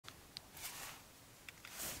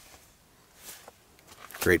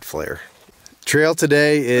Great flare. Trail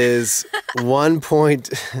today is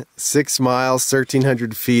 1.6 miles,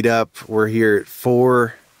 1,300 feet up. We're here at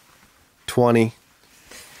 4:20.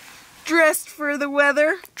 Dressed for the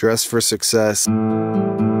weather. Dressed for success.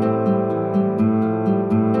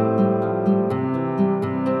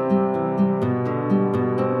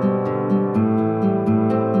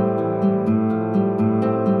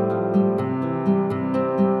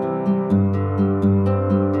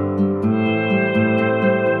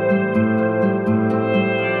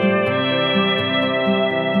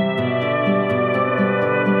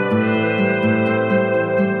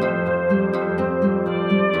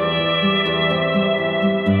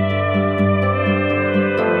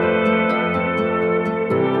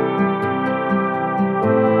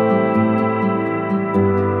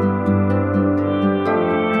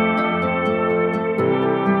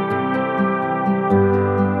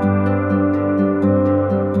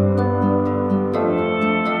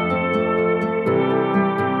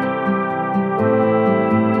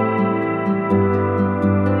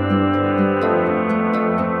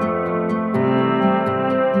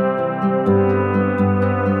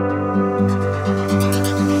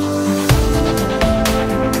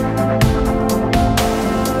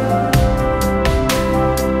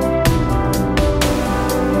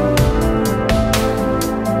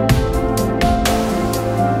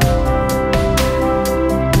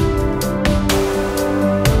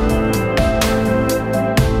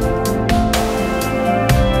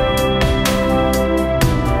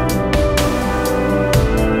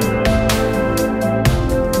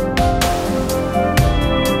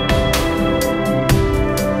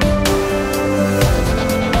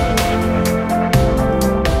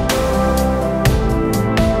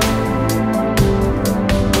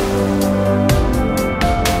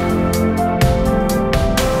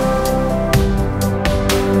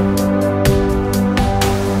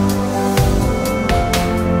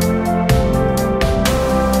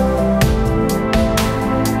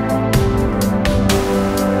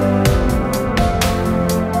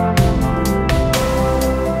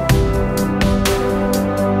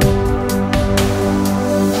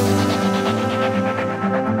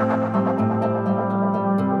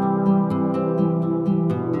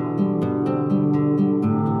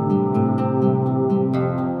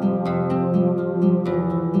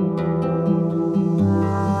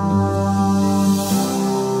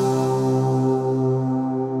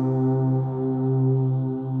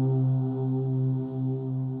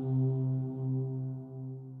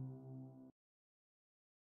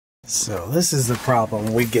 So this is the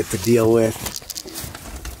problem we get to deal with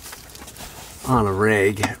on a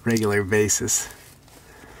regular basis.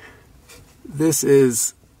 This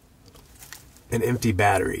is an empty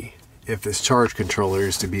battery, if this charge controller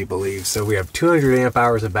is to be believed. So we have 200 amp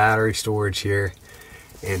hours of battery storage here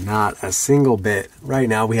and not a single bit. Right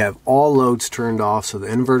now we have all loads turned off, so the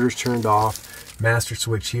inverter's turned off, master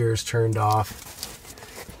switch here is turned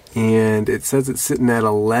off, and it says it's sitting at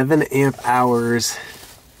 11 amp hours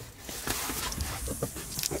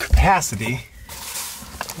capacity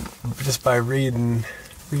just by reading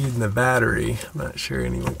the battery. I'm not sure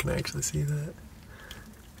anyone can actually see that.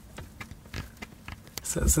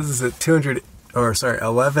 So it says it's at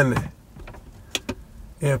 11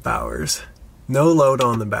 amp hours. No load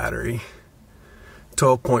on the battery.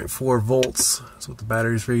 12.4 volts is what the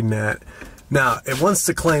battery's reading at. Now, it wants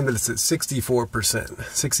to claim that it's at 64%,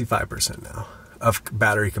 65% now of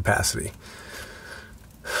battery capacity.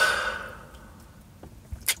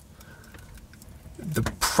 The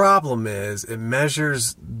problem is it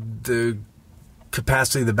measures the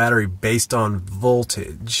capacity of the battery based on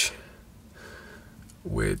voltage,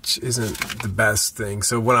 which isn't the best thing.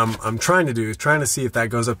 So what I'm trying to do is trying to see if that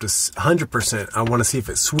goes up to 100%. I want to see if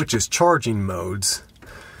it switches charging modes.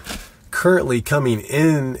 Currently coming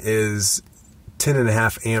in is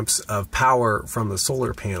 10.5 amps of power from the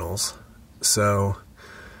solar panels. So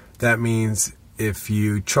that means if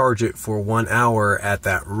you charge it for 1 hour at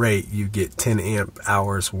that rate, you get 10 amp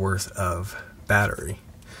hours worth of battery.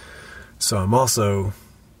 So I'm also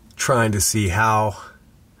trying to see how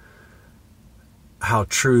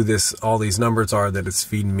true all these numbers are that it's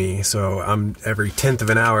feeding me. So I'm every 1/10 of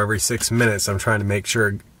an hour, every 6 minutes, I'm trying to make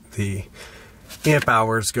sure the amp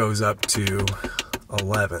hours goes up to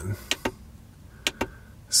 11.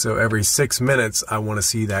 So every 6 minutes, I want to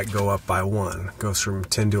see that go up by 1. Goes from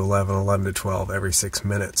 10 to 11, 11 to 12 every 6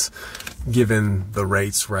 minutes, given the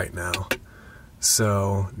rates right now.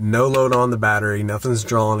 So no load on the battery, nothing's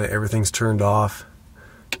drawing it, everything's turned off.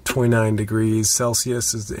 29 degrees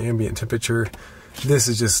Celsius is the ambient temperature. This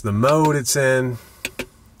is just the mode it's in.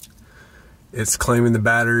 It's claiming the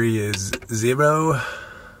battery is 0.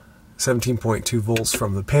 17.2 volts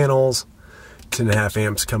from the panels, 10.5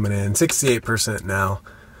 amps coming in, 68% now,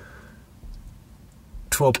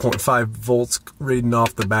 12.5 volts reading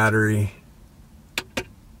off the battery,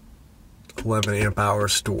 11 amp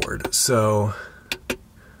hours stored. So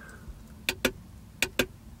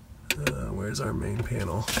where's our main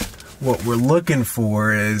panel? What we're looking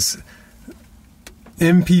for is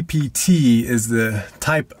MPPT is the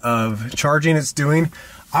type of charging it's doing.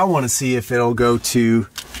 I want to see if it'll go to,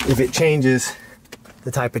 if it changes the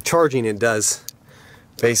type of charging it does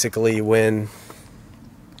basically when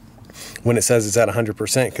it says it's at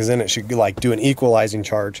 100%, because then it should like do an equalizing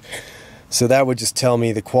charge. So that would just tell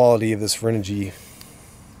me the quality of this Ranier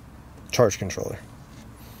charge controller.